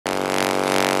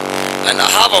And I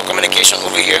have a communication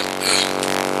over here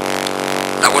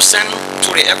that was sent to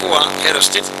the ECOWA head of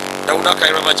state, Dauda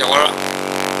Kairaba Jawara,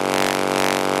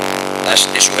 that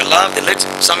they should allow the late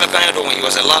Samuel Doe, when he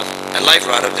was alive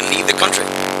rather, to leave the country.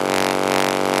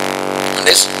 And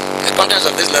this, the contents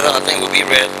of this letter, I think, will be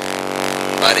read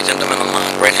by the gentleman on my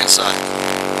right hand side.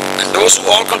 And those who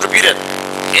all contributed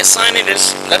in signing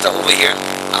this letter over here,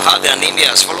 I have their name here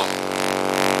as follows.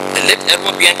 The late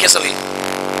Edward B. Kesali,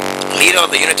 leader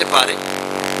of the Unity Party,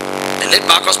 the late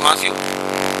Marcus Matthew,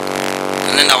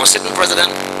 and then our sitting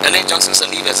president, Ellen Johnson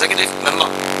Saliv, executive member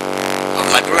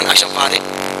of Liberian Action Party,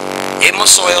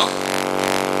 Amos Sawyer,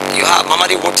 you have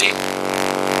Mamadi Woti,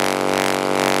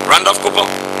 Randolph Cooper,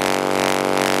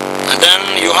 and then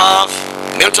you have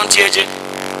Milton T.A.J.,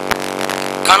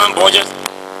 Canon Borget,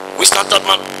 Winston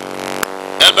Tutman,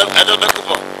 Edelbert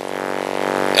Cooper,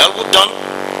 Elwood Dunn,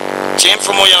 James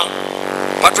Promoya,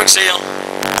 Patrick Sayon,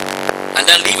 and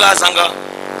then Levi Zanga,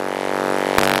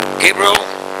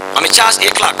 Charles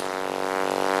A. Clark,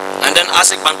 and then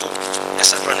Asik Bantu,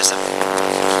 etc. etc.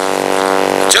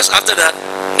 Just after that,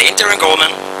 the interim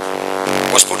government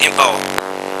was put in power.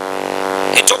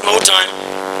 It took no time.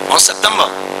 On September,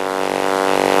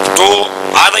 though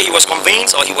either he was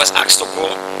convinced or he was asked to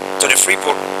go to the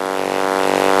Freeport.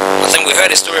 I think we heard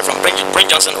a story from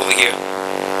Prince Johnson over here.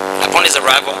 Upon his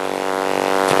arrival,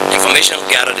 information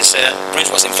gathered, they said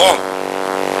Prince was informed.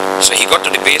 So he got to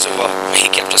the base over and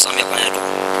he captured Samuel Doe.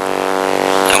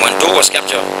 And when Doe was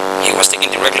captured, he was taken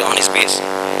directly on his base.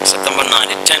 September 9,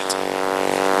 the 10th,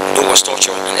 Doe was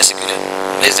tortured and executed.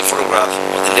 There's the photograph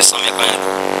of the late Samuel Doe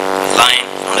lying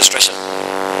on the stretcher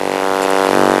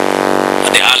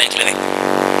at the Island Clinic.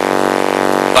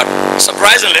 But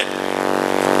surprisingly,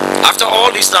 after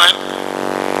all this time,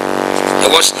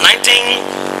 it was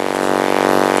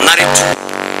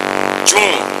 1992,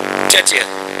 June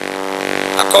 30th,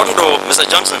 according to Mr.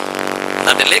 Johnson,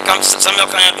 that the late Samuel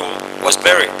Doe was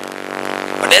buried.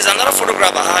 But there's another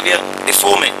photograph I have here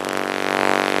before me.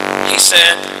 He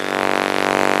said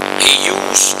he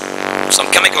used some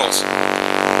chemicals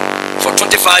for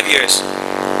 25 years.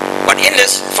 But in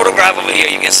this photograph over here,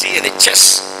 you can see the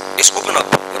chest is open up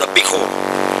with a big hole.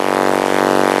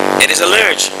 It is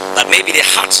alleged that maybe the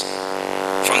heart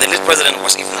from the late president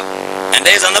was eaten up. And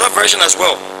there is another version as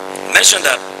well, mentioned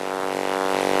that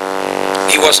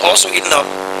he was also eaten up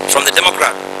from the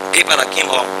Democrat paper that came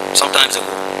out sometimes ago.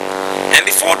 And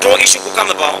before Doe issue could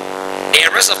come about, the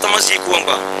arrest of Thomas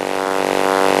Quiwonkpa,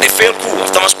 the failed coup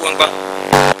of Thomas Quiwonkpa,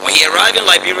 when he arrived in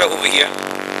Liberia over here,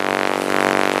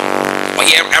 when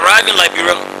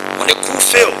the coup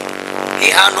failed,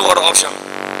 he had no other option.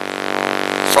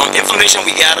 From information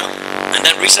we gather and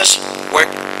then research work,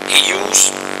 he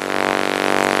used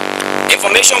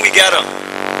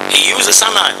the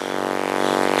cyanide,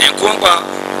 and Quiwonkpa's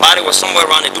body was somewhere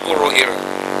around the Dupo Road area.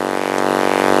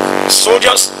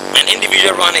 Soldiers and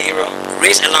individuals around the area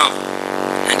raised alarm,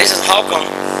 and this is how come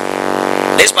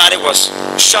this body was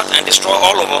shot and destroyed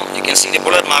all over. You can see the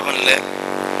bullet mark on the leg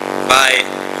by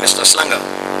Mr. Slanger,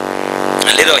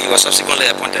 and later he was subsequently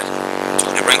appointed to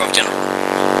the rank of general.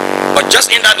 But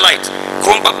just in that light,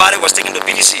 Quiwonkpa's body was taken to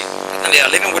BDC, and there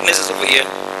are living witnesses over here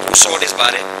who saw this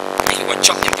body, and he was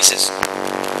chopped in pieces.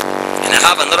 And I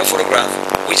have another photograph,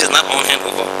 which is not on hand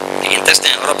over. The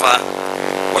intestine and other part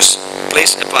was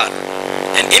placed apart.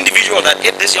 An individual that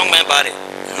ate this young man's body,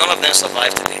 none of them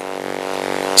survived today.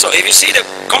 So if you see the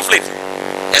conflict,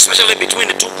 especially between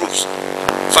the two groups,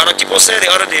 Father Tipo said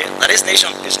the other day that this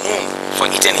nation is known for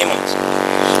eating humans.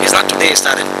 It's not today it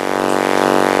started.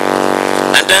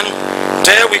 And then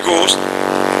there we go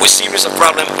with series of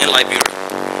problems in Liberia.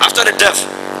 After the death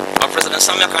of President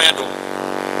Samuel Doe,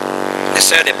 they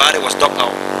said the body was dug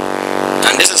out.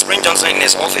 And this is Prince Johnson in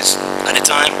his office at the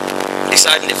time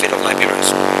deciding the fate of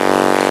Liberians.